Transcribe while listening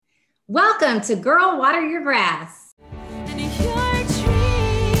Welcome to Girl Water Your Grass.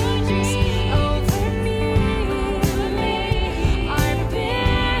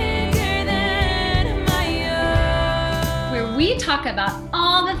 Where we talk about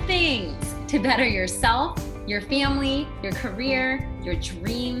all the things to better yourself, your family, your career, your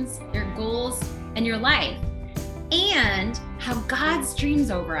dreams, your goals, and your life. And how God's dreams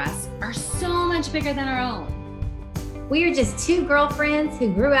over us are so much bigger than our own. We are just two girlfriends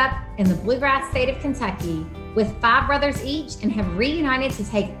who grew up in the bluegrass state of Kentucky with 5 brothers each and have reunited to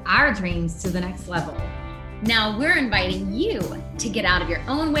take our dreams to the next level. Now we're inviting you to get out of your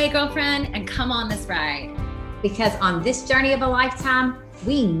own way, girlfriend, and come on this ride. Because on this journey of a lifetime,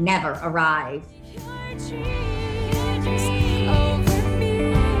 we never arrive.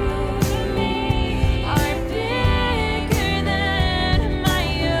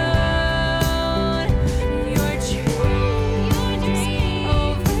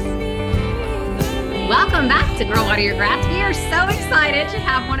 Welcome back to Girl Water Your Grass. We are so excited to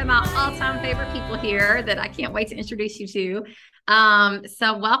have one of my all-time favorite people here that I can't wait to introduce you to.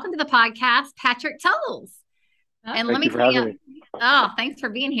 So welcome to the podcast, Patrick Towles. And let me tell you, thanks for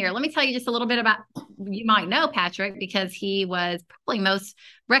being here. Let me tell you just a little bit about, you might know Patrick because he was probably most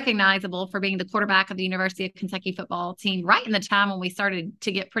recognizable for being the quarterback of the University of Kentucky football team right in the time when we started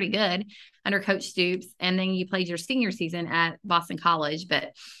to get pretty good under Coach Stoops. And then you played your senior season at Boston College.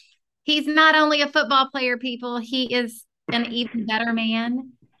 But he's not only a football player, people, he is an even better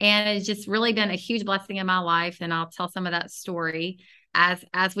man. And it's just really been a huge blessing in my life. And I'll tell some of that story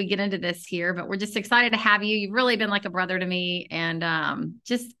as we get into this here, but we're just excited to have you. You've really been like a brother to me, and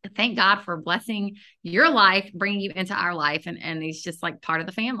just thank God for blessing your life, bringing you into our life, and he's just like part of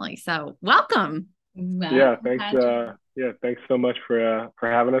the family. So welcome. Yeah, thanks. Thanks so much for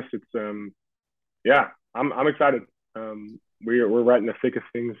having us. It's I'm excited. We're right in the thick of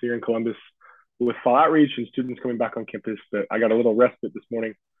things here in Columbus with fall outreach and students coming back on campus. But I got a little respite this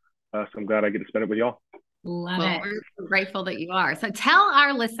morning, so I'm glad I get to spend it with y'all. We're grateful that you are. So tell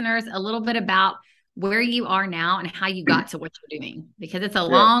our listeners a little bit about where you are now and how you got to what you're doing, because it's a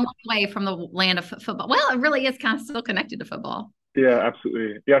long way from the land of football. Well, it really is kind of still connected to football. Yeah,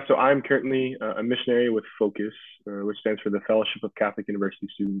 absolutely. Yeah, so I'm currently a missionary with Focus, which stands for the Fellowship of Catholic University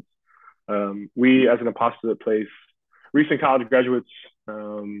Students. We, as an apostolate, place recent college graduates,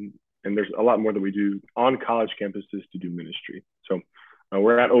 and there's a lot more that we do on college campuses to do ministry. So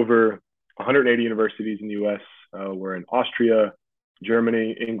we're at over 180 universities in the U.S. We're in Austria,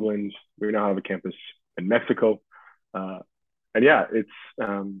 Germany, England. We now have a campus in Mexico. And yeah, it's,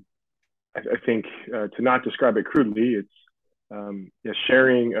 I think to not describe it crudely, it's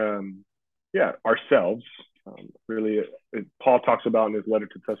sharing, ourselves. Really, Paul talks about in his letter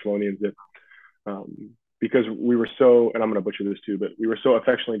to Thessalonians that because we were so, and I'm going to butcher this too, but we were so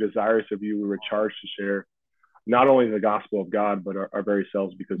affectionately desirous of you, we were charged to share not only the gospel of God, but our very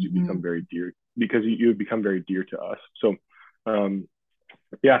selves, because you become very dear, because you become very dear to us. So,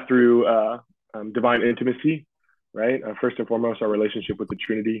 through divine intimacy, right? First and foremost, our relationship with the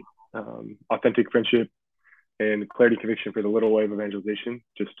Trinity, authentic friendship, and clarity conviction for the little way of evangelization,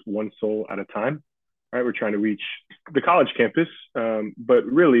 just one soul at a time, right? We're trying to reach the college campus, but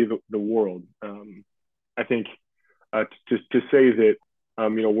really the world. I think to say that,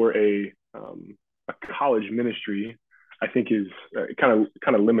 we're a college ministry, I think is kind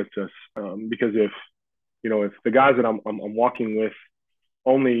of limits us, because if the guys that I'm walking with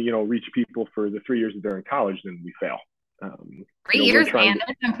only reach people for the 3 years that they're in college, then we fail. 3 years, man,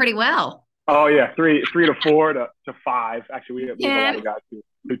 that's done pretty well. Oh yeah, three to 4 to 5. Actually, we have a lot of guys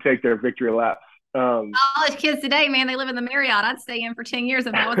who take their victory laps. College kids today, man, they live in the Marriott. I'd stay in for 10 years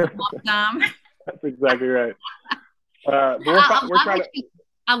if that was a long time. That's exactly right.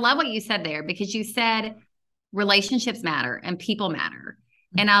 I love what you said there, because you said relationships matter and people matter.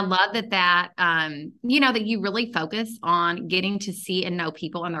 And I love that that you really focus on getting to see and know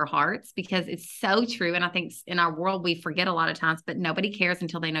people and their hearts, because it's so true. And I think in our world, we forget a lot of times, but nobody cares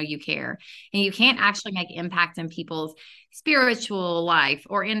until they know you care. And you can't actually make impact in people's spiritual life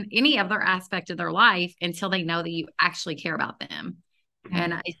or in any other aspect of their life until they know that you actually care about them. Mm-hmm.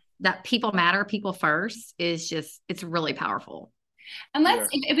 And that people matter, people first is just, it's really powerful. And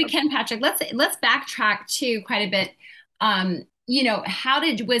if we can, Patrick, let's backtrack to quite a bit.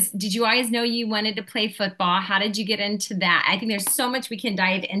 Did you always know you wanted to play football? How did you get into that? I think there's so much we can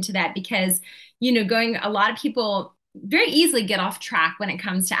dive into that, because, a lot of people very easily get off track when it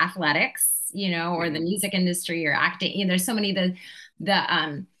comes to athletics, or the music industry or acting. There's so many,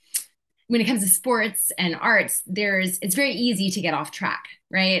 when it comes to sports and arts, it's very easy to get off track,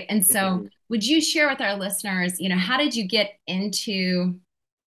 right? And so would you share with our listeners, how did you get into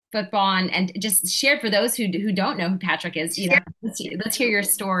football and just shared for those who don't know who Patrick is, let's hear your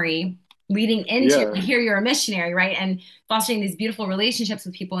story leading into here you're a missionary, right? And fostering these beautiful relationships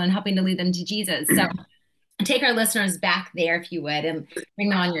with people and helping to lead them to Jesus. So take our listeners back there, if you would, and bring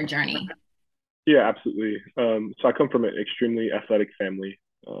them on your journey. Yeah, absolutely. So I come from an extremely athletic family.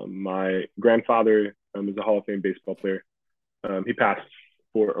 My grandfather is a Hall of Fame baseball player. He passed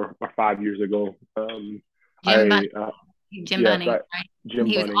 4 or 5 years ago. Jim Bunning, right? Jim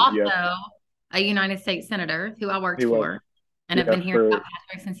he was Bunning, also a United States Senator who I worked for. And I've been hearing about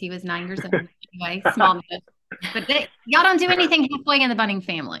Patrick since he was 9 years old. Anyway, small note. But y'all don't do anything halfway in the Bunning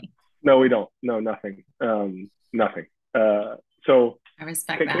family. No, we don't. No, nothing. Nothing. So I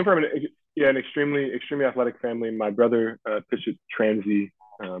respect that. Came from an extremely athletic family. My brother pitched at Transy.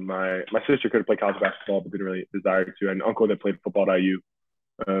 My sister could have played college basketball, but didn't really desire to. I had an uncle that played football at IU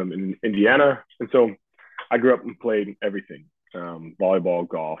in Indiana. And so I grew up and played everything. Volleyball,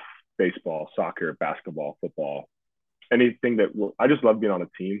 golf, baseball, soccer, basketball, football, anything I just love being on a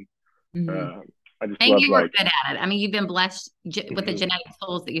team. Mm-hmm. And you were good at it. I mean, you've been blessed with the genetic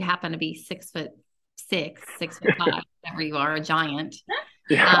tools that you happen to be 6'6", 6'5", whatever you are, a giant.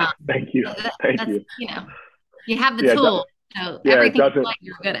 Yeah, thank you. Thank you. You have the tools, so everything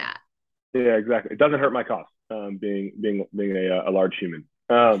you're good at. Yeah, exactly. It doesn't hurt my cause, being a large human.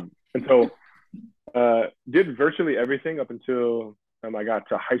 And so did virtually everything up until I got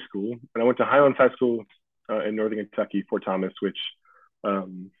to high school. And I went to Highlands High School in Northern Kentucky, Fort Thomas, which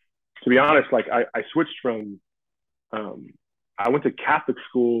to be honest, like I switched from, I went to Catholic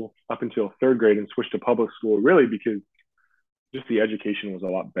school up until 3rd grade and switched to public school really because just the education was a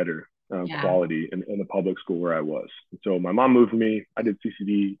lot better quality in the public school where I was. And so my mom moved me. I did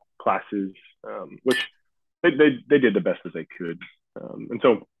CCD classes, which they did the best as they could. And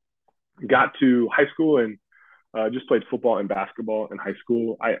so got to high school and just played football and basketball in high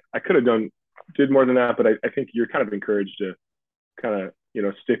school. I could have did more than that, but I think you're kind of encouraged to kind of,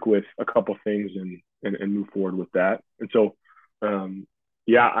 stick with a couple things and move forward with that. And so, I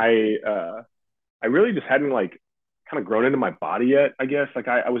really just hadn't kind of grown into my body yet, I guess. Like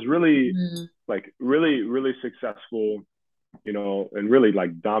I was really really successful, and really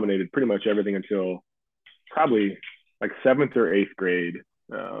dominated pretty much everything until probably 7th or 8th grade.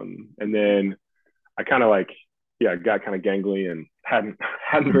 And then I kind of got kind of gangly and hadn't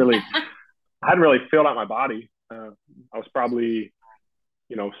really filled out my body. I was probably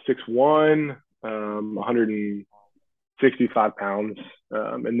 6'1", 165 pounds.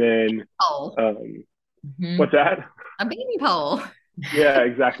 And then what's that? A baby pole. Yeah,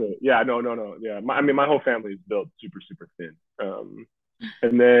 exactly. Yeah, no. Yeah. My whole family is built super, super thin.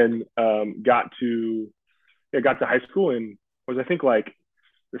 And then got to high school and was, I think, the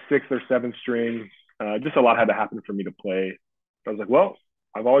 6th or 7th string. Just a lot had to happen for me to play. I was like, well,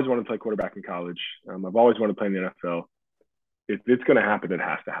 I've always wanted to play quarterback in college. I've always wanted to play in the NFL. If it's going to happen, it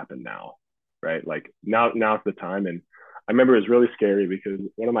has to happen now, right? Now's the time. And I remember it was really scary because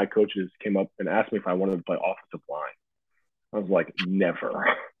one of my coaches came up and asked me if I wanted to play offensive line. I was like, never,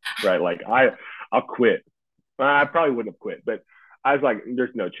 right? I'll quit. I probably wouldn't have quit, but I was like,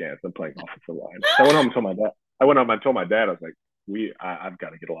 there's no chance I'm playing offensive line. So I went home and told my dad. I was like, I've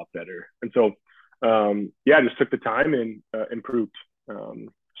got to get a lot better. And so, I just took the time and improved.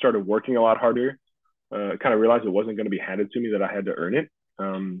 Started working a lot harder. Kind of realized it wasn't going to be handed to me, that I had to earn it,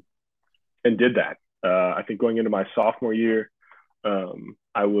 and did that. I think going into my sophomore year,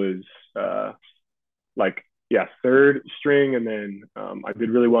 I was 3rd string, and then I did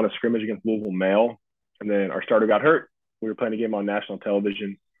really well in a scrimmage against Louisville Male, and then our starter got hurt. We were playing a game on national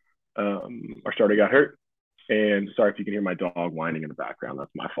television. Our starter got hurt, and sorry if you can hear my dog whining in the background.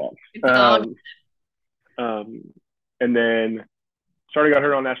 That's my fault. And then starter got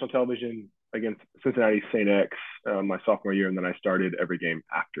hurt on national television against Cincinnati St. X my sophomore year, and then I started every game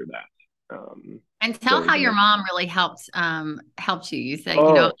after that. And tell how your mom really helped you. You said, I'm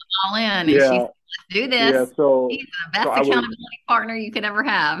all in, and she said, let's do this. Yeah, so she's the best accountability partner you could ever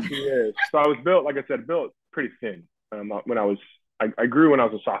have. Yeah, so I was built, like I said, pretty thin. When I grew when I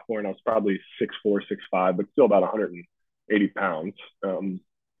was a sophomore, and I was probably 6'4", 6'5", but still about 180 pounds. And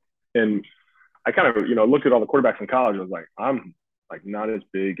I kind of, looked at all the quarterbacks in college. I was like, I'm not as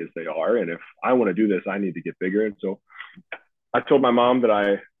big as they are, and if I want to do this, I need to get bigger. And so I told my mom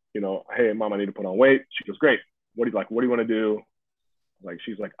that hey, Mom, I need to put on weight. She goes, great. What do you want to do?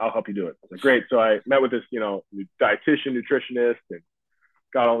 She's like, I'll help you do it. I was like, great. So I met with this, dietitian, nutritionist, and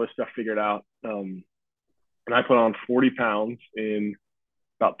got all this stuff figured out. And I put on 40 pounds in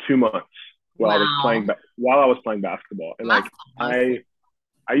about 2 months while I was playing basketball. And I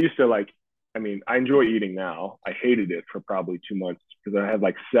used to I mean, I enjoy eating now. I hated it for probably 2 months because I had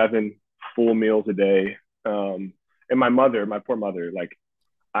like 7 full meals a day. And my mother, my poor mother, like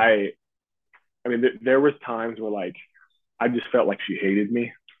I, I mean, there was times where like I just felt like she hated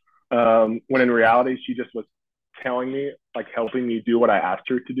me. When in reality, she just was telling me, like helping me do what I asked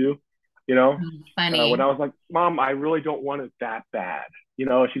her to do. You know, when Funny. I was like, Mom, I really don't want it that bad.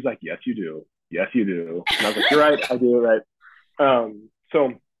 She's like, Yes, you do. Yes, you do. And I was like, You're right. I do. Right.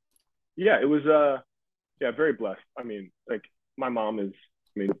 So yeah, it was, yeah, very blessed. I mean, like my mom is,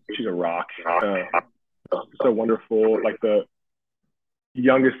 I mean, she's a rock. Uh, so wonderful. Like the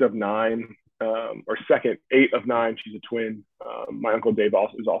youngest of 9, or second, 8 of 9. She's a twin. My uncle Dave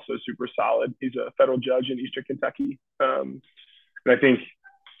also is also super solid. He's a federal judge in Eastern Kentucky. And I think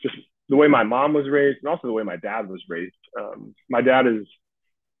just the way my mom was raised, and also the way my dad was raised. My dad is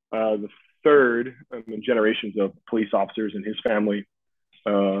the third in generations of police officers in his family.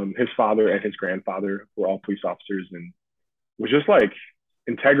 His father and his grandfather were all police officers, and was just like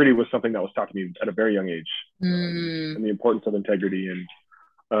integrity was something that was taught to me at a very young age, and the importance of integrity. And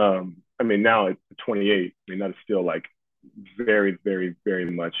I mean, now at 28, I mean, that is still like very, very, very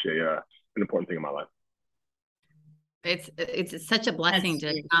much an important thing in my life. It's such a blessing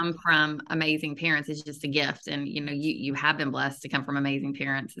to come from amazing parents. It's just a gift. And, you have been blessed to come from amazing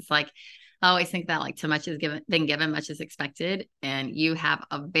parents. It's like, I always think that like too much is been given, much is expected. And you have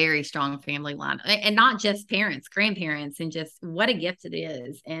a very strong family line, and not just parents, grandparents, and just what a gift it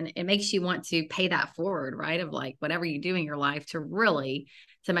is. And it makes you want to pay that forward, right? Of like, whatever you do in your life to really,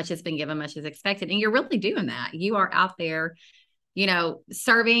 so much has been given, much is expected. And you're really doing that. You are out there,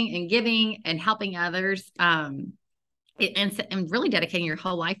 serving and giving and helping others. And really dedicating your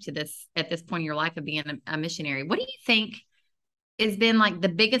whole life to this at this point in your life of being a missionary. What do you think has been like the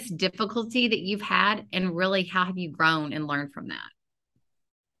biggest difficulty that you've had, and really how have you grown and learned from that?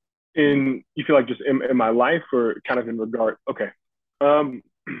 You feel like just in my life, or kind of in regard? Okay.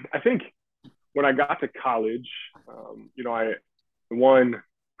 I think when I got to college, I won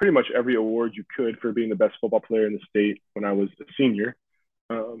pretty much every award you could for being the best football player in the state when I was a senior.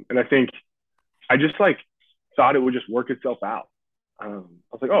 And I think I just like thought it would just work itself out. I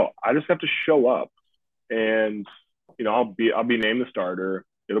was like, oh, I just have to show up, and I'll be named the starter.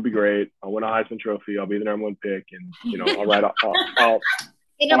 It'll be great. I'll win a Heisman Trophy. I'll be the number 1 pick, and I'll ride off.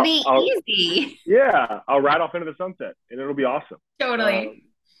 It'll be easy. Yeah, I'll ride off into the sunset, and it'll be awesome. Totally.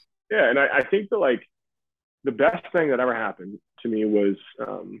 Yeah, and I think that like the best thing that ever happened to me was,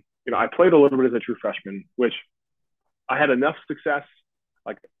 I played a little bit as a true freshman, which I had enough success,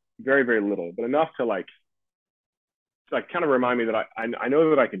 like very, very little, but enough to like kind of remind me that I know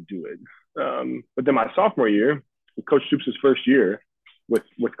that I can do it. But then my sophomore year, with Coach Stoops' first year with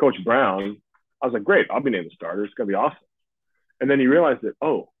Coach Brown, I was like, great, I'll be named the starter. It's gonna be awesome. And then he realized that,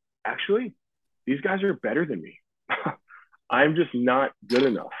 oh, actually, these guys are better than me. I'm just not good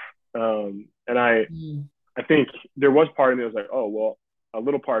enough. And I think there was part of me that was like, oh, well, a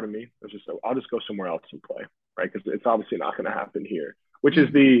little part of me was just, I'll just go somewhere else and play, right? Because it's obviously not going to happen here, which is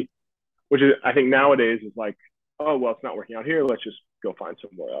I think nowadays is like, oh, well, it's not working out here. Let's just go find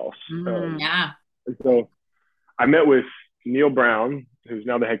somewhere else. Yeah. And so I met with Neil Brown, who's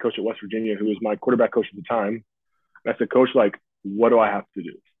now the head coach at West Virginia, who was my quarterback coach at the time. And I said, Coach, like, what do I have to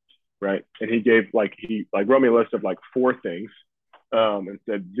do? Right. And he wrote me a list of like 4 things, and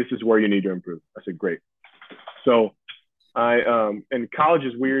said, this is where you need to improve. I said, great. So and college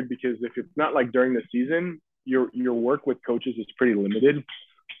is weird because if it's not like during the season, your work with coaches is pretty limited.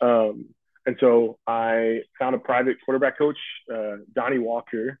 And so I found a private quarterback coach, Donnie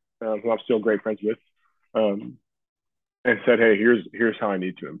Walker, who I'm still great friends with, and said, hey, here's how I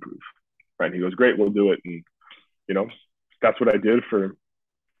need to improve. Right. And he goes, great, we'll do it. And, that's what I did for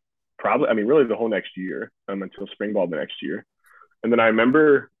probably, I mean, really the whole next year, until spring ball the next year. And then I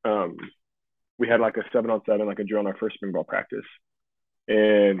remember we had like a 7-on-7, like a drill in our first spring ball practice.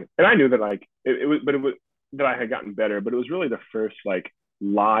 And I knew that like it was that I had gotten better, but it was really the first like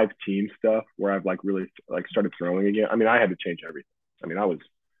live team stuff where I've like really like started throwing again. I mean, I had to change everything. I mean,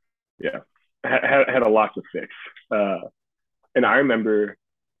 had a lot to fix. And I remember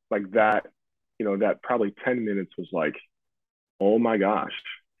like that, that probably 10 minutes was like, oh my gosh,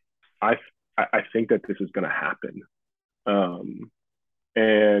 I think that this is going to happen.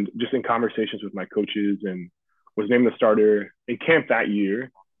 And just in conversations with my coaches, and was named the starter in camp that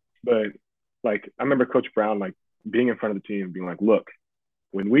year. But like, I remember Coach Brown, like being in front of the team and being like, look,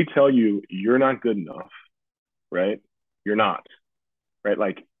 when we tell you you're not good enough, right? You're not, right?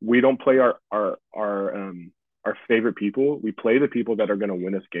 Like we don't play our favorite people. We play the people that are going to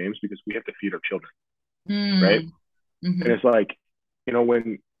win us games because we have to feed our children. Right. Mm-hmm. And it's like,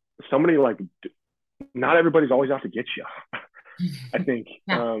 when somebody like, not everybody's always out to get you. I think,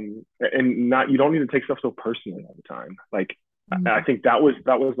 Yeah. and you don't need to take stuff so personally all the time. Like, I Mhm. think that was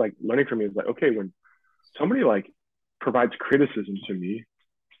like learning for me is like, okay, when somebody like provides criticism to me,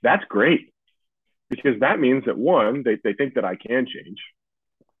 that's great, because that means that one, they think that I can change,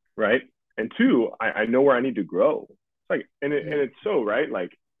 right? And two, I know where I need to grow. Like, and it's so right,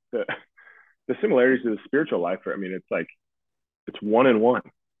 like the the similarities to the spiritual life. I mean, it's like it's one and one.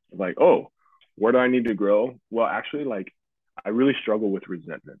 Like, oh, where do I need to grow? Well, actually, like I really struggle with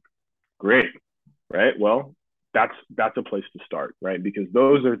resentment. Great, right? Well, that's a place to start, right? Because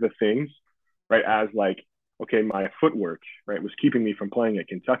those are the things, right? As like, okay, my footwork, right, was keeping me from playing at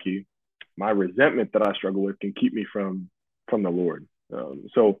Kentucky. My resentment that I struggle with can keep me from the Lord.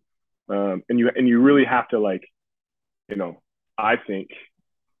 And you really have to, like, you know, I think,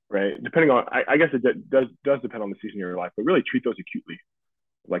 right, depending on, I guess it does depend on the season of your life, but really treat those acutely.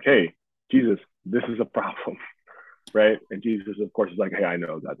 Like, hey, Jesus, this is a problem, right? And Jesus, of course, is like, hey, I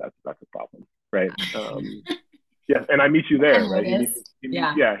know that's a problem, right? Yes, and I meet you I there, right? noticed.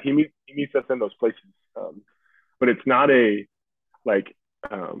 Yeah. He meets us in those places. But it's not a like,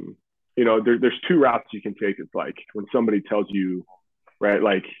 there's two routes you can take. It's like when somebody tells you, right,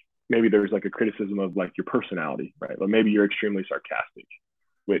 like maybe there's like a criticism of like your personality, right? Or maybe you're extremely sarcastic,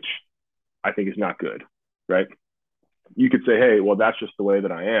 which I think is not good, right? You could say, hey, well, that's just the way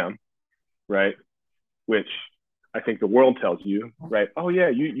that I am, right? Which I think the world tells you, right? Oh yeah,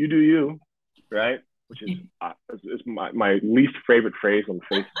 you do you, right? Which is my least favorite phrase on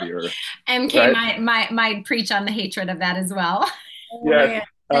the face of the earth, MK right? might preach on the hatred of that as well. Oh Yes. man.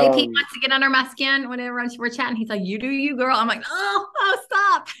 AP wants to get under my skin whenever we're chatting. He's like, you do you, girl. I'm like, oh,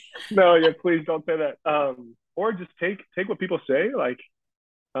 stop. No, yeah, please don't say that. Or just take what people say, like,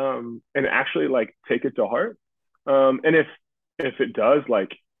 and actually like take it to heart. And if it does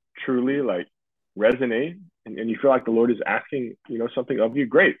like truly like resonate, and you feel like the Lord is asking, something of you,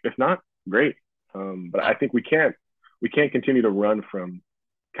 great. If not, great. But I think we can't continue to run from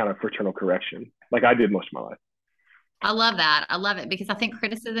kind of fraternal correction like I did most of my life. I love that. I love it because I think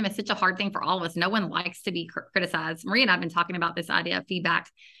criticism is such a hard thing for all of us. No one likes to be criticized. Marie and I have been talking about this idea of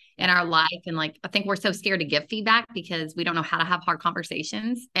feedback in our life. And like, I think we're so scared to give feedback because we don't know how to have hard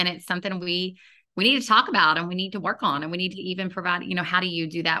conversations. And it's something we need to talk about and we need to work on. And we need to even provide, how do you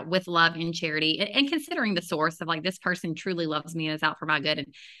do that with love and charity and considering the source of like, this person truly loves me and is out for my good.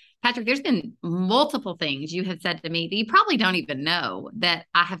 And Patrick, there's been multiple things you have said to me that you probably don't even know that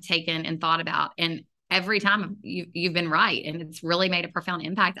I have taken and thought about. And every time you've been right. And it's really made a profound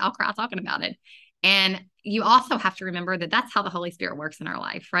impact. I'll cry talking about it. And you also have to remember that that's how the Holy Spirit works in our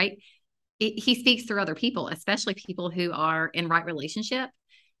life, right? He speaks through other people, especially people who are in right relationship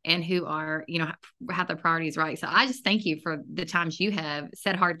and who are, have their priorities right. So I just thank you for the times you have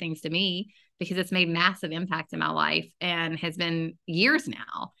said hard things to me because it's made massive impact in my life and has been years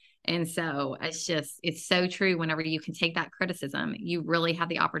now. And so it's so true. Whenever you can take that criticism, you really have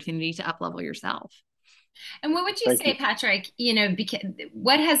the opportunity to up-level yourself. And what would you Thank say, you. Patrick, because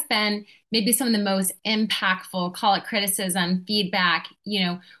what has been maybe some of the most impactful, call it criticism, feedback,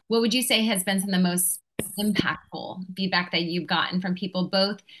 what would you say has been some of the most impactful feedback that you've gotten from people,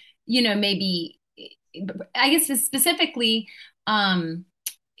 both, maybe, I guess specifically, in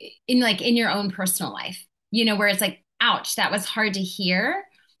your own personal life, where it's like, ouch, that was hard to hear,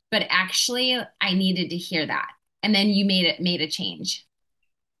 but actually I needed to hear that. And then you made a change.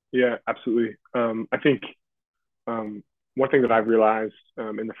 Yeah, absolutely. I think one thing that I've realized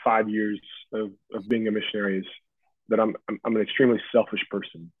in the 5 years of being a missionary is that I'm an extremely selfish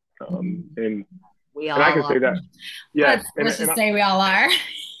person, and We and I all can are. say that. Yes, Let's just say we all are.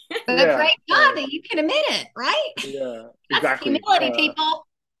 But yeah, praise God that you can admit it, right? yeah, That's exactly. humility, people.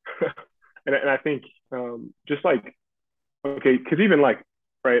 And I think just like, okay, because even like,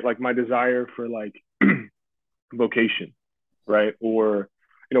 right, like my desire for like vocation, right, or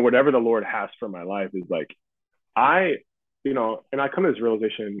whatever the Lord has for my life is like I, and I come to this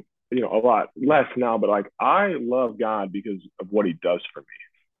realization, a lot less now, but like I love God because of what He does for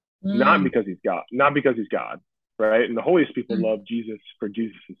me, not because He's God, right? And the holiest people love Jesus for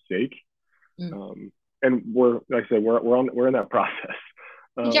Jesus' sake, and we're, like I said, we're in that process.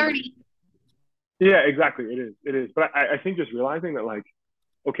 Journey. Yeah, exactly. It is. But I think just realizing that, like,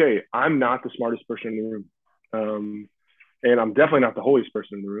 okay, I'm not the smartest person in the room, and I'm definitely not the holiest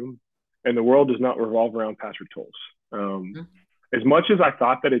person in the room, and the world does not revolve around Patrick Towles. As much as I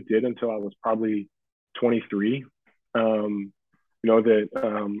thought that it did until I was probably 23, that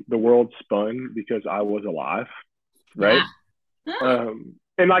the world spun because I was alive, right? Yeah.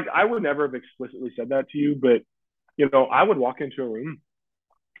 And like I would never have explicitly said that to you, but I would walk into a room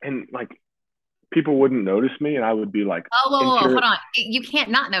and like people wouldn't notice me, and I would be like, Oh, whoa, hold on. You can't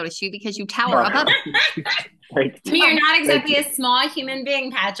not notice you because you tower above it. I mean, you're not exactly a small human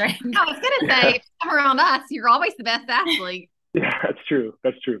being, Patrick. I was gonna say, if you come around us, you're always the best athlete. Yeah, that's true.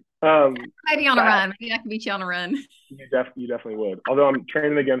 That's true. Maybe on a run. Maybe I can beat you on a run. You definitely would. Although I'm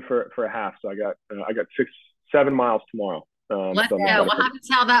training again for a half, so I got 7 miles tomorrow. Let's so go. We'll have to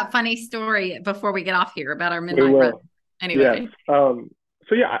tell that funny story before we get off here about our midnight run. Anyway. Yes.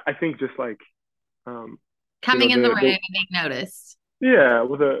 So yeah, I think just like coming in the ring and being noticed. Yeah,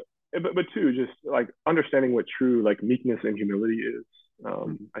 but too, just like understanding what true like meekness and humility is.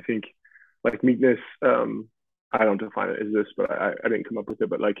 I think like meekness, I don't define it as this, but I didn't come up with it,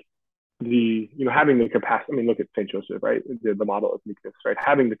 but like having the capacity, I mean, look at Saint Joseph, right? The model of meekness, right?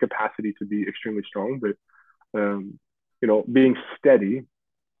 Having the capacity to be extremely strong, but being steady,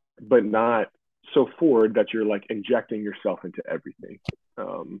 but not so forward that you're like injecting yourself into everything.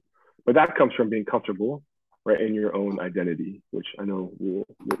 But that comes from being comfortable, right, in your own identity, which I know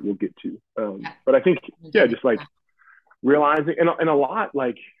we'll get to. But I think, yeah, just like realizing, and a lot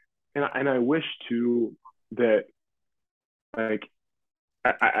like, and I wish too that like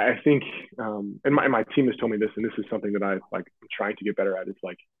I think, and my team has told me this, and this is something that I'm trying to get better at. It's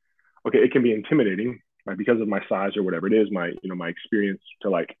like, okay, it can be intimidating, right, because of my size or whatever it is, my experience to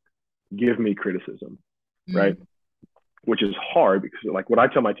like give me criticism, right? Which is hard because like what I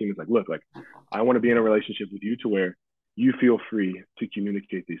tell my team is like, look, like I want to be in a relationship with you to where you feel free to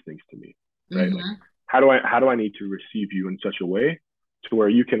communicate these things to me, right? Like how do I need to receive you in such a way to where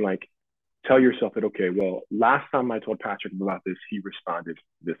you can like tell yourself that, okay, well, last time I told Patrick about this, he responded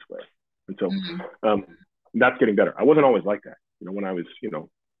this way. And so that's getting better. I wasn't always like that. When I was,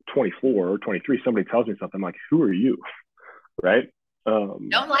 24 or 23, somebody tells me something, I'm like, who are you? Right?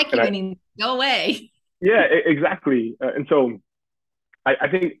 Don't like you anymore. Go away. Yeah, exactly. And so I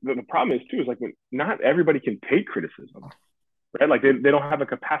think the problem is too, is like when not everybody can take criticism, right? Like they don't have a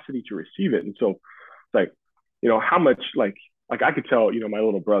capacity to receive it. And so like, how much like I could tell, my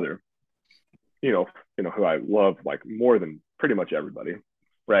little brother, who I love like more than pretty much everybody,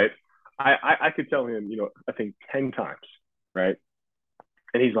 right? I could tell him, I think 10 times, right?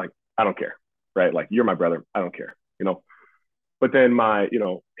 And he's like, I don't care, right? Like, you're my brother, I don't care, But then my,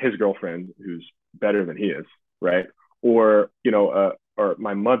 his girlfriend, who's better than he is, right? Or, or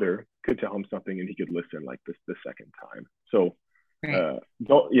my mother could tell him something and he could listen like this the second time. So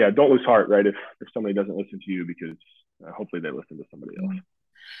don't lose heart, right? If somebody doesn't listen to you, because hopefully they listen to somebody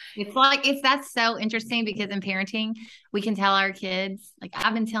else. That's so interesting because in parenting, we can tell our kids, like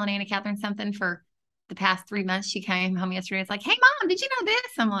I've been telling Anna Catherine something for the past 3 months. She came home yesterday. It's like, hey mom, did you know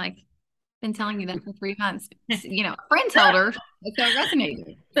this? I'm like, been telling you that for 3 months. A friend told her, so it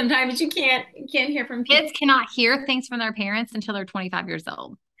resonated. Sometimes you can't hear from people. Kids cannot hear things from their parents until they're 25 years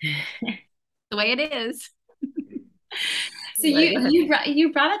old. The way it is. So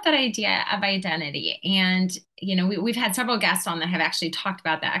you brought up that idea of identity, and we've had several guests on that have actually talked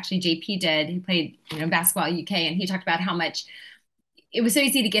about that. Actually, JP did. He played basketball at UK, and he talked about how much it was so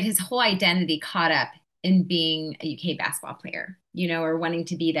easy to get his whole identity caught up in being a UK basketball player, or wanting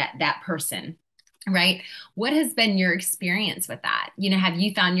to be that person, right? What has been your experience with that? Have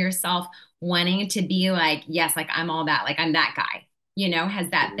you found yourself wanting to be like, yes, like I'm all that, like I'm that guy? Has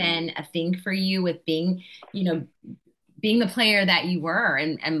that been a thing for you with being, being the player that you were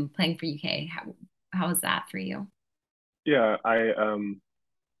and playing for UK? How was that for you? Yeah,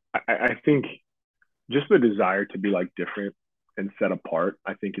 I think just the desire to be like different and set apart,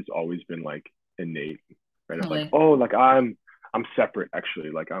 I think has always been like innate, right? It's like, oh, like I'm separate,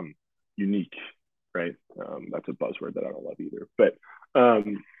 actually, like I'm unique, right? That's a buzzword that I don't love either. But I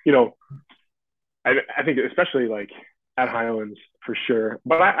think especially like at Highlands for sure.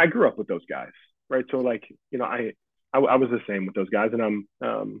 But I grew up with those guys, right? So like, I was the same with those guys. And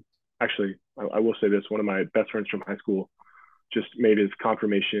I'm actually, I will say this, one of my best friends from high school just made his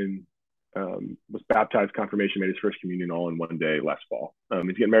confirmation, was baptized, confirmation, made his first communion all in one day last fall.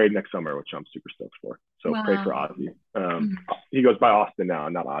 He's getting married next summer, which I'm super stoked for. So Pray for Ozzy. He goes by Austin now,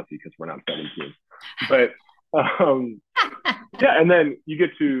 not Ozzy, because we're not 17. But yeah, and then you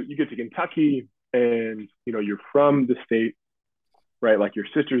get to Kentucky, and you're from the state, right? Like your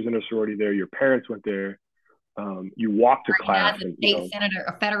sister's in a sorority there, your parents went there. You walk to class. As a state senator,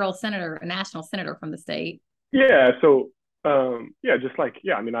 a federal senator, a national senator from the state. Yeah. So, just like,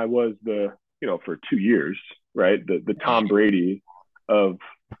 I mean, I was for 2 years, right? The Tom Brady of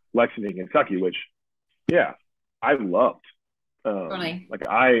Lexington, Kentucky, which, I loved. Really? Like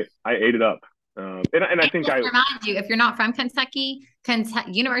I ate it up. And I think I remind you, if you're not from Kentucky,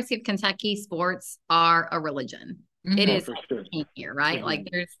 University of Kentucky sports are a religion. It is for sure. here, right? Like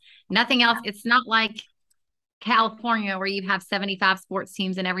there's nothing else. It's not like California where you have 75 sports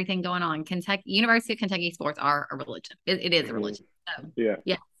teams and everything going on. University of Kentucky sports are a religion. It is a religion. So, yeah,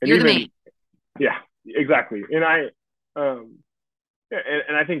 you're the man. Yeah, exactly. And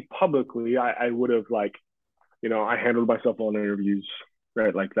and I think publicly I would have like, I handled myself on interviews,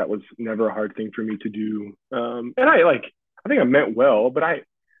 right? Like that was never a hard thing for me to do. And I think I meant well, but I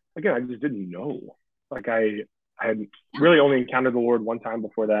just didn't know. Like I had really only encountered the Lord one time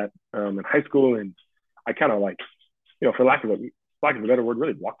before that in high school, and I kind of like, for lack of a better word,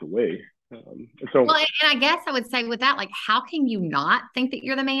 really walked away. And I guess I would say with that, like, how can you not think that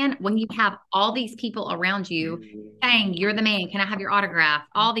you're the man when you have all these people around you saying you're the man? Can I have your autograph?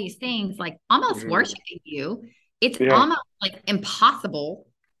 All these things, like almost worshiping you. It's almost like impossible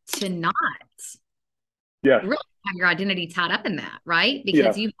to not really have your identity tied up in that, right?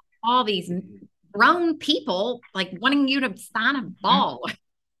 Because you have all these grown people like wanting you to sign a ball.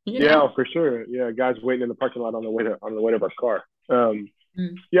 Yeah, for sure. Yeah, guys waiting in the parking lot on the way to our car.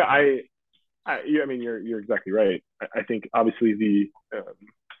 Yeah, I mean, you're exactly right. I think obviously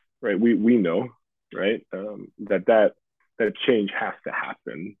right, we know, right, that change has to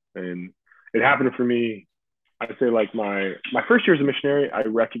happen, and it happened for me. I'd say like my first year as a missionary, I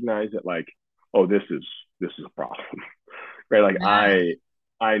recognized that like, oh, this is a problem, right? Like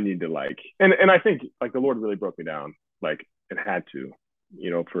I need to like, and I think like the Lord really broke me down, like it had to,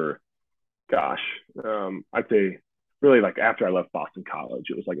 for gosh, I'd say really like after I left Boston College,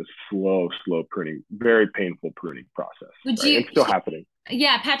 it was like a slow pruning, very painful pruning process. It's still happening.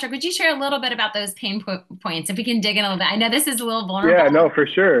 Yeah, Patrick, would you share a little bit about those pain points if we can dig in a little bit? I know this is a little vulnerable. Yeah, no, for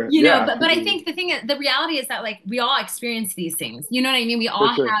sure. But I think the reality is that like we all experience these things. You know what I mean? We all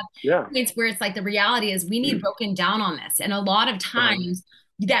have points where it's like the reality is we need broken down on this. And a lot of times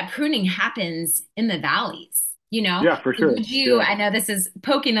that pruning happens in the valleys. Yeah, for sure. Would you, I know this is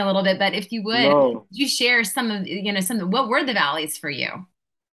poking a little bit, but if you would you share some of, what were the valleys for you?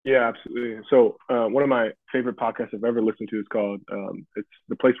 Yeah, absolutely. So one of my favorite podcasts I've ever listened to is called, it's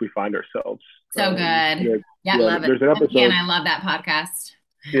The Place We Find Ourselves. So good. Love it. There's an episode. I love that podcast.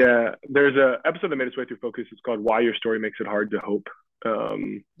 Yeah, there's an episode that made its way through Focus. It's called Why Your Story Makes It Hard to Hope.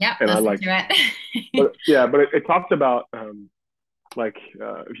 And I like it. but it talks about, if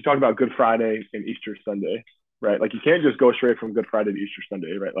you talk about Good Friday and Easter Sunday, right? Like you can't just go straight from Good Friday to Easter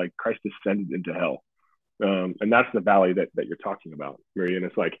Sunday, right? Like Christ descended into hell. And that's the valley that you're talking about, Marie. And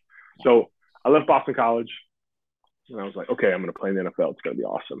it's like, so I left Boston College and I was like, okay, I'm going to play in the NFL. It's going to be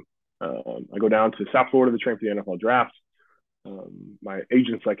awesome. I go down to South Florida to train for the NFL draft. My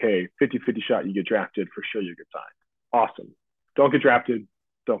agent's like, hey, 50-50 shot, you get drafted. For sure, you get signed. Awesome. Don't get drafted.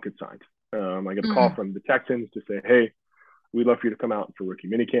 Don't get signed. I get a call from the Texans to say, hey, we'd love for you to come out for rookie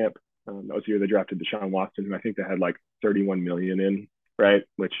minicamp. That was the year they drafted Deshaun Watson, who I think they had like $31 million in, right?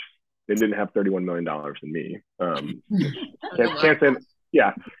 Which they didn't have $31 million in me. Can't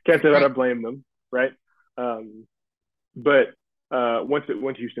say that I blame them, right? But once it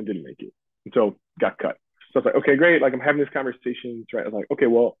went to Houston, didn't make it, and so got cut. So I was like, okay, great. Like I'm having this conversation, right? I was like, okay,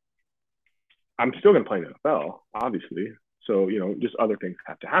 well, I'm still gonna play in the NFL, obviously. So just other things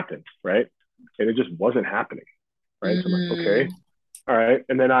have to happen, right? And it just wasn't happening, right? So I'm like, okay. All right.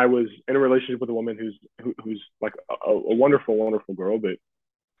 And then I was in a relationship with a woman who's like a wonderful, wonderful girl, but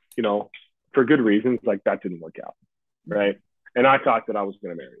for good reasons, like that didn't work out. Right. And I thought that I was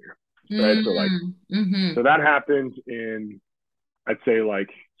going to marry her. Right. So so that happened in, I'd say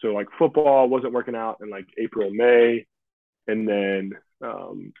like football wasn't working out in like April, May. And then,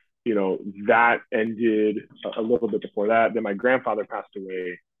 that ended a little bit before that. Then my grandfather passed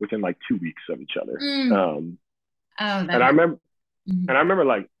away within like 2 weeks of each other. And I remember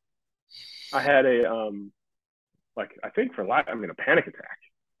like I had a I think a panic attack.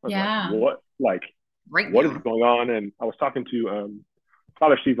 Like, what is going on? And I was talking to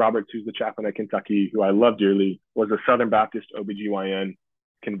Father Steve Roberts, who's the chaplain at Kentucky, who I love dearly, was a Southern Baptist OBGYN,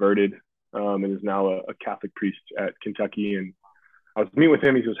 converted, and is now a Catholic priest at Kentucky. And I was meeting with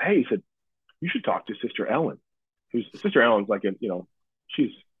him. He goes, hey, he said, you should talk to Sister Ellen. Sister Ellen's like,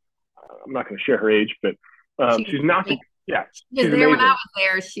 she's, I'm not going to share her age, but she's not. She was there when I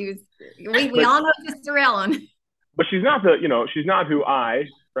was there. We all know Sister Ellen. But she's not she's not who I,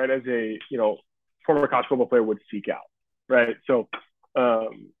 right, as a, former college football player would seek out, right? So,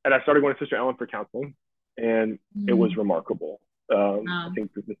 and I started going to Sister Ellen for counseling, and it was remarkable. I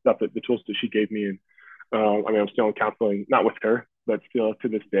think the stuff the tools that she gave me, and I'm still in counseling, not with her, but still to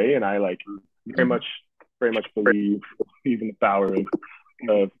this day, and I like very much believe in the power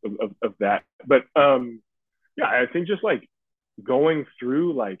of that. But I think just like going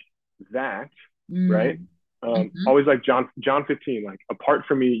through like that, right? Always like John 15, like apart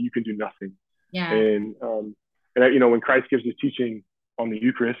from me, you can do nothing. Yeah. And when Christ gives his teaching on the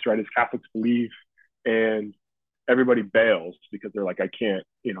Eucharist, right, as Catholics believe, and everybody bails because they're like, I can't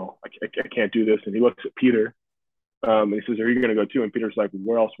do this. And he looks at Peter, and he says, are you going to go too? And Peter's like,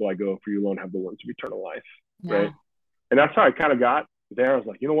 where else will I go, for you alone have the words of eternal life, right? And that's how I kind of got there. I was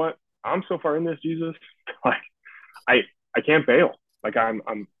like, you know what? I'm so far in this, Jesus. Like, I can't bail. Like I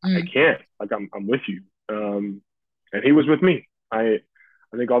can't. Like I'm with you. And he was with me. I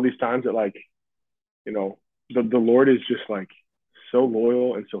think all these times that, like, the Lord is just like so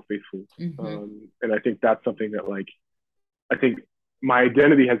loyal and so faithful. And I think that's something that, like, I think my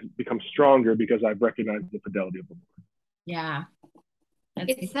identity has become stronger because I've recognized the fidelity of the Lord. Yeah.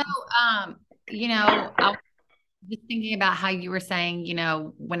 It's so, I was just thinking about how you were saying,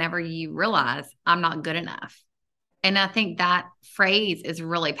 whenever you realize I'm not good enough. And I think that phrase is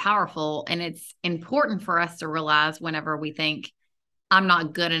really powerful. And it's important for us to realize whenever we think I'm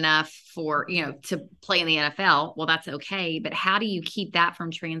not good enough for, to play in the NFL. Well, that's okay. But how do you keep that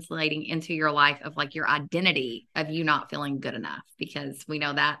from translating into your life of, like, your identity of you not feeling good enough? Because we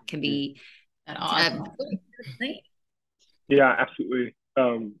know that can be awesome. Yeah, absolutely.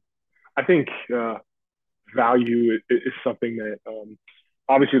 I think value is something that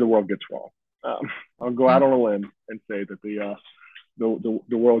obviously the world gets wrong. I'll go out on a limb and say that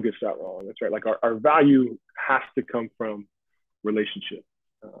the world gets that wrong. That's right. Like our value has to come from relationship.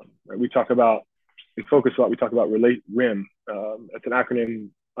 Right? We talk about, in Focus a lot, we talk about RIM. It's an acronym,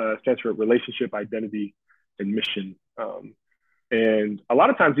 stands for relationship, identity, and mission. And a lot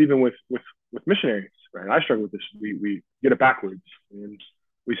of times, even with missionaries, right? I struggle with this. We get it backwards, and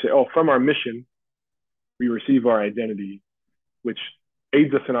we say, oh, from our mission, we receive our identity, which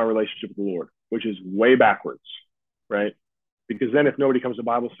aids us in our relationship with the Lord, which is way backwards, right? Because then if nobody comes to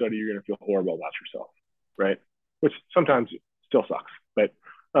Bible study, you're going to feel horrible about yourself, right? Which sometimes still sucks, but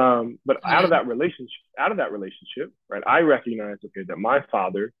out of that relationship, right? I recognize, okay, that my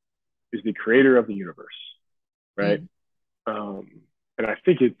Father is the creator of the universe, right? And I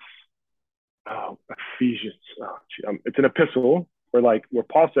think it's Ephesians. It's an epistle where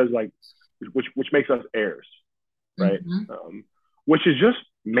Paul says, like, which makes us heirs, right? Which is just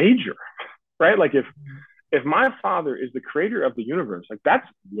major, right? Like if my Father is the creator of the universe, like, that's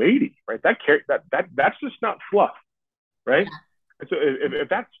weighty, right? That's just not fluff, right? And so if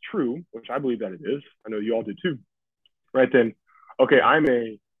that's true, which I believe that it is, I know you all do too, right? Then, okay, I'm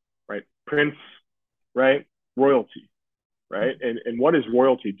a prince, right? Royalty, right? And what does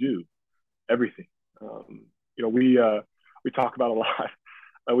royalty do? Everything. We talk about a lot.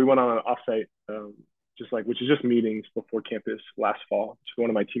 We went on an offsite, which is just meetings before campus last fall to one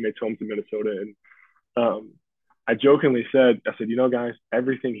of my teammates' homes in Minnesota, and I jokingly said, guys,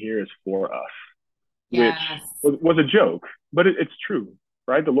 everything here is for us. Yes. Which was a joke, but it's true,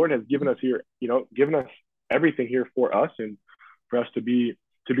 right? The Lord has given us here, given us everything here for us, and for us to be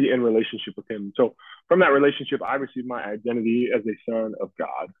in relationship with Him. So from that relationship, I received my identity as a son of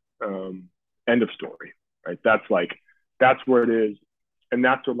God. End of story, right? That's where it is, and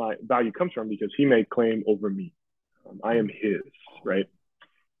that's where my value comes from, because He made claim over me. I am His, right?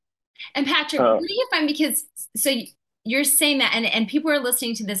 And Patrick, what do you find? Because you're saying that, and people are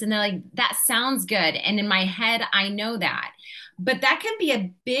listening to this and they're like, that sounds good. And in my head, I know that. But that can be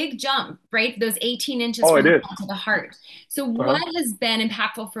a big jump, right? Those 18 inches from the head to the heart. So what has been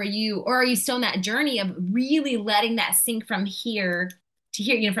impactful for you? Or are you still in that journey of really letting that sink from here to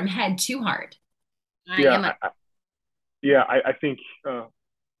here, from head to heart? I think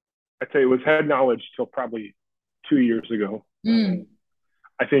I'd say it was head knowledge till probably 2 years ago.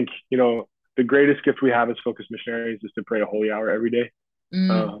 I think, the greatest gift we have as Focus missionaries is to pray a holy hour every day.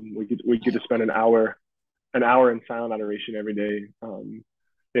 We get to spend an hour in silent adoration every day.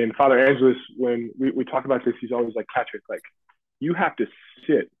 And Father Angelus, when we talk about this, he's always like, Patrick, like, you have to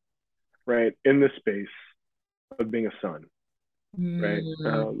sit right in the space of being a son, right?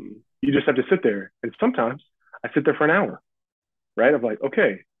 You just have to sit there. And sometimes I sit there for an hour, right? Of like,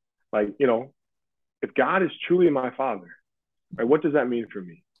 okay, like, if God is truly my Father, right, what does that mean for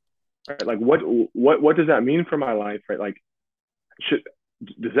me? Right? Like, what does that mean for my life? Right? Like,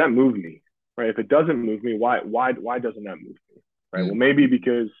 does that move me? Right? If it doesn't move me, why doesn't that move me? Right? Well, maybe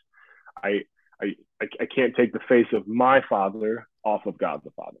because I can't take the face of my Father off of God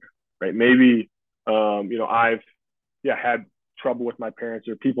the Father. Right? Maybe I've had trouble with my parents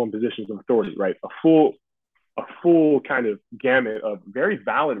or people in positions of authority. Right? A full kind of gamut of very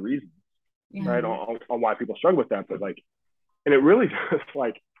valid reasons, right, on why people struggle with that. But and it really just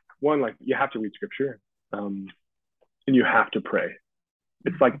one, you have to read scripture, and you have to pray.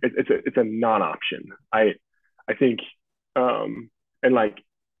 It's it's a non-option. I I think, and like,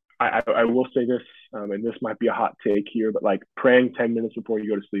 I will say this, and this might be a hot take here, but like praying 10 minutes before you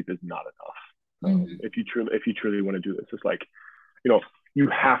go to sleep is not enough. If you truly want to do this, it's like, you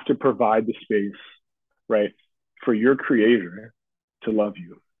have to provide the space, right, for your creator to love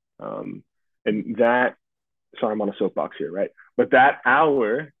you. And that, sorry, I'm on a soapbox here, right? But that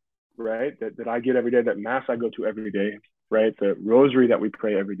hour, right, that I get every day, that mass I go to every day, right, the rosary that we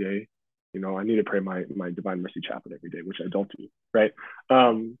pray every day, I need to pray my Divine Mercy Chaplet every day, which I don't do, right?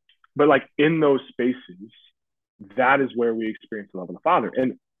 But like in those spaces, that is where we experience the love of the Father.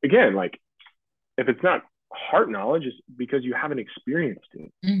 And again, like if it's not heart knowledge, it's because you haven't experienced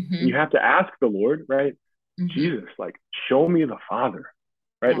it. And you have to ask the Lord, right? Jesus, like show me the Father,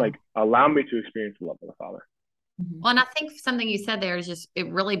 right? Like allow me to experience the love of the Father. Well, and I think something you said there is just, it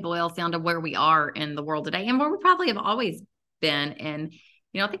really boils down to where we are in the world today and where we probably have always been. And,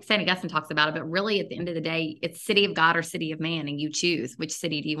 I think St. Augustine talks about it, but really at the end of the day, it's city of God or city of man. And you choose which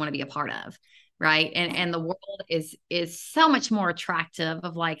city do you want to be a part of. Right. And the world is so much more attractive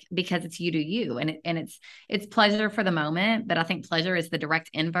of like, because it's you to you and it's pleasure for the moment. But I think pleasure is the direct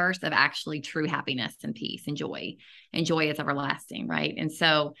inverse of actually true happiness and peace and joy is everlasting. Right. And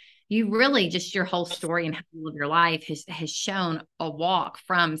so you really just your whole story and how you live your life has shown a walk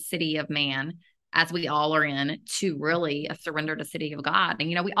from city of man, as we all are in, to really a surrender to city of God.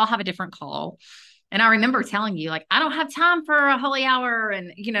 And, we all have a different call. And I remember telling you, like, I don't have time for a holy hour.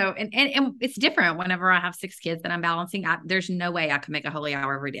 And, and it's different whenever I have 6 kids that I'm balancing. There's no way I can make a holy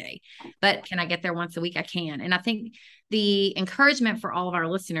hour every day, but can I get there once a week? I can. And I think the encouragement for all of our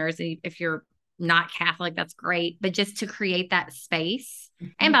listeners, if you're not Catholic, that's great, but just to create that space.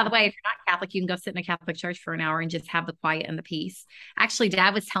 And by the way, if you're not Catholic, you can go sit in a Catholic church for an hour and just have the quiet and the peace. Actually,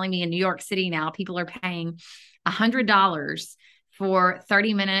 Dad was telling me in New York City now, people are paying $100 for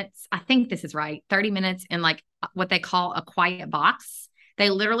 30 minutes. I think this is right. 30 minutes in like what they call a quiet box. They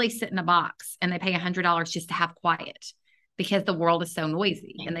literally sit in a box and they pay $100 just to have quiet because the world is so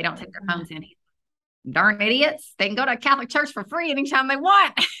noisy and they don't take their phones in. Darn idiots. They can go to a Catholic church for free anytime they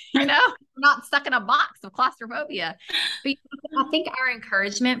want, not stuck in a box of claustrophobia. But I think our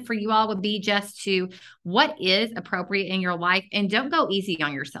encouragement for you all would be just to what is appropriate in your life and don't go easy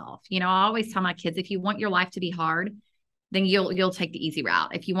on yourself. I always tell my kids, if you want your life to be hard, then you'll take the easy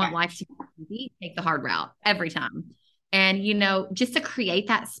route. If you want life to be easy, take the hard route every time. And, just to create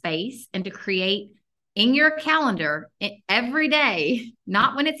that space and to create in your calendar every day,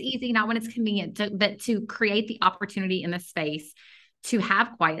 not when it's easy, not when it's convenient, but to create the opportunity in the space to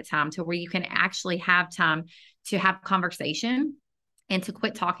have quiet time to where you can actually have time to have conversation and to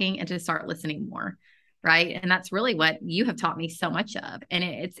quit talking and to start listening more. Right. And that's really what you have taught me so much of. And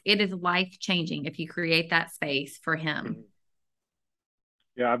it is life changing if you create that space for him.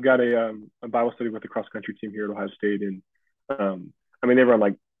 Yeah. I've got a Bible study with the cross country team here at Ohio State. And they run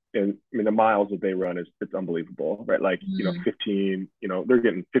like, the miles that they run it's unbelievable, right? Like, 15, they're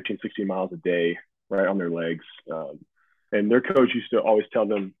getting 15, 16 miles a day, right, on their legs. And their coach used to always tell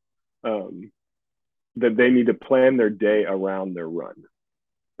them that they need to plan their day around their run,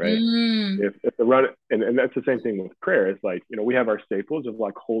 right? If the run, and that's the same thing with prayer. It's like, we have our staples of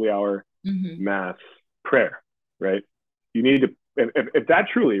like holy hour, mass, prayer, right? You need to, if that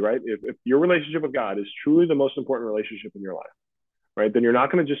truly, right, if your relationship with God is truly the most important relationship in your life, right, then you're not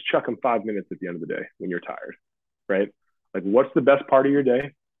going to just chuck him 5 minutes at the end of the day when you're tired, right? Like, what's the best part of your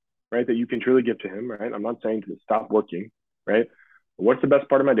day, right, that you can truly give to him, right? I'm not saying to stop working, right? But what's the best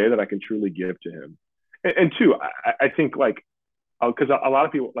part of my day that I can truly give to him? And two, I think like, because a lot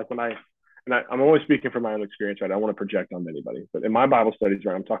of people, like I'm only speaking from my own experience, right? I don't want to project on anybody, but in my Bible studies,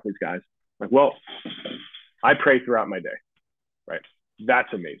 right, I'm talking to these guys, like, well, I pray throughout my day, right?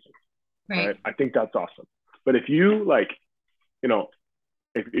 That's amazing, right? I think that's awesome. But if you like,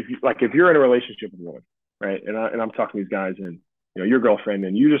 if you're in a relationship with a woman, right, and I'm talking to these guys, and your girlfriend,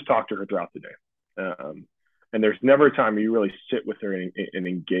 and you just talk to her throughout the day, and there's never a time where you really sit with her and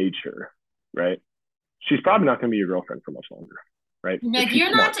engage her, right? She's probably not going to be your girlfriend for much longer, right? Like,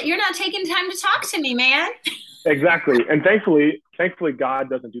 you're not taking time to talk to me, man. Exactly, and thankfully, God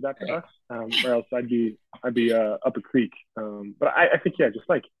doesn't do that to us, or else I'd be up a creek. But I think just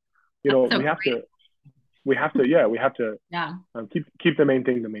like we have to keep the main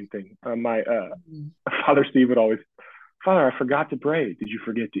thing the main thing. My Father Steve would always, Father, I forgot to pray. Did you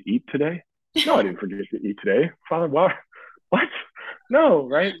forget to eat today? No, I didn't forget to eat today. Father, what? No,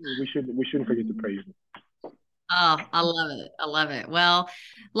 right? We shouldn't forget to pray. Oh, I love it. I love it. Well,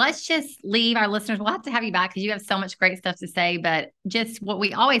 let's just leave our listeners. We'll have to have you back because you have so much great stuff to say. But just what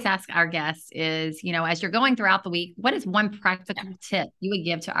we always ask our guests is, as you're going throughout the week, what is one practical tip you would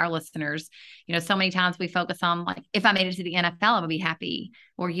give to our listeners? So many times we focus on like, if I made it to the NFL, I would be happy.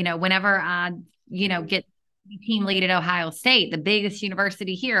 Or, whenever I, get team lead at Ohio State, the biggest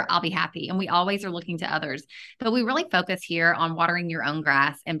university here, I'll be happy. And we always are looking to others. But we really focus here on watering your own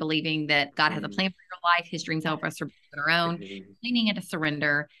grass and believing that God has a plan for your life. His dreams over us are bigger than our own, leaning into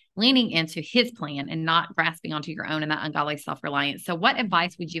surrender, leaning into his plan and not grasping onto your own and that ungodly self-reliance. So what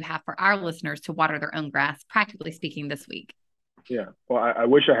advice would you have for our listeners to water their own grass, practically speaking, this week? Yeah. Well, I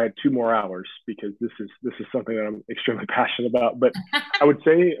wish I had 2 more hours because this is something that I'm extremely passionate about. But I would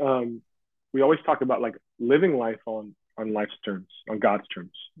say, we always talk about like living life on life's terms, on God's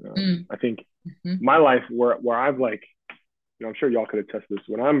terms. I think my life where I've like, I'm sure y'all could attest to this.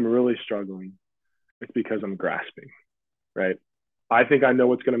 When I'm really struggling, it's because I'm grasping, right? I think I know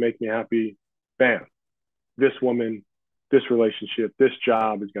what's going to make me happy. Bam, this woman, this relationship, this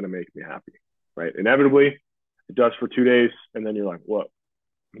job is going to make me happy, right? Inevitably, it does for 2 days, and then you're like, what?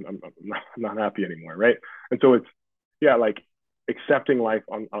 I'm not happy anymore, right? And so it's, like accepting life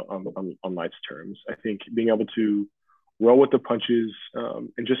on life's terms. I think being able to roll with the punches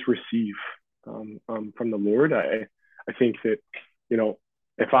and just receive from the Lord. I think that,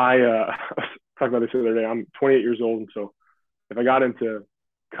 if I talked about this the other day, I'm 28 years old. And so if I got into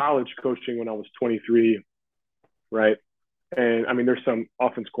college coaching when I was 23, right? And I mean, there's some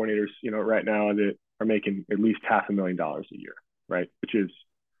offense coordinators, right now that are making at least $500,000 a year, right? Which is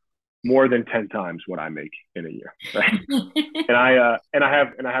more than 10 times what I make in a year, right? and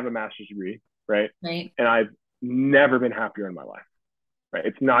I have a master's degree, right? Right. And I've never been happier in my life, right?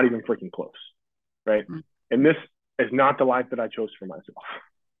 It's not even freaking close, right? And this is not the life that I chose for myself.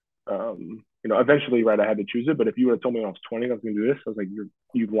 Eventually, right, I had to choose it. But if you would have told me when I was 20 I was going to do this, I was like,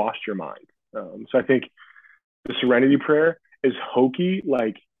 you've lost your mind. So I think the serenity prayer is hokey,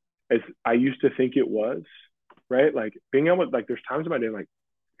 like as I used to think it was, right? Like being able to, like, there's times in my day, like,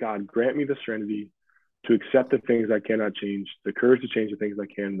 God, grant me the serenity to accept the things I cannot change, the courage to change the things I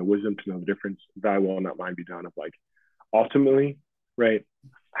can, the wisdom to know the difference, thy will, not mine be done. Of like, ultimately, right,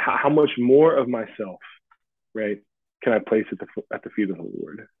 how much more of myself, right, can I place at the feet of the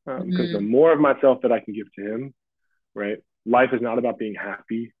Lord? Because the more of myself that I can give to him, right, life is not about being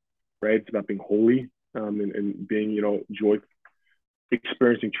happy, right? It's about being holy and being, joy,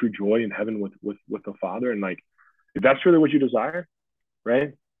 experiencing true joy in heaven with the Father. And like, if that's really what you desire,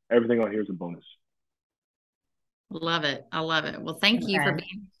 right, everything out here is a bonus. Love it. I love it. Well, thank you for being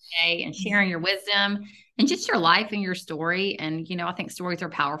here today and sharing your wisdom and just your life and your story. And, I think stories are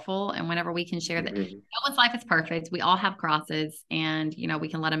powerful. And whenever we can share that, no one's life is perfect. We all have crosses and, we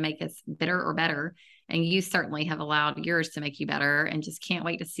can let them make us bitter or better. And you certainly have allowed yours to make you better, and just can't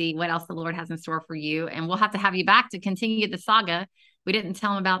wait to see what else the Lord has in store for you. And we'll have to have you back to continue the saga. We didn't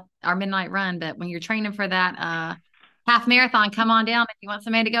tell them about our midnight run, but when you're training for that, half marathon, come on down. If you want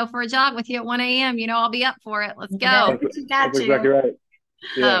somebody to go for a jog with you at 1 a.m., I'll be up for it. Let's go. That's exactly right.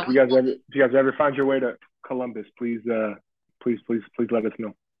 Yeah. If you guys ever find your way to Columbus, please let us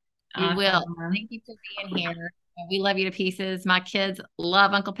know. We will. Thank you for being here. We love you to pieces. My kids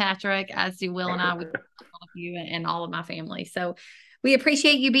love Uncle Patrick, as do Will and I. We love you and all of my family. So we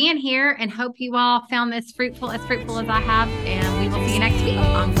appreciate you being here and hope you all found this as fruitful as I have. And we will see you next week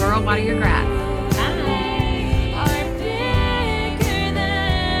on Girl, Water Your Grass.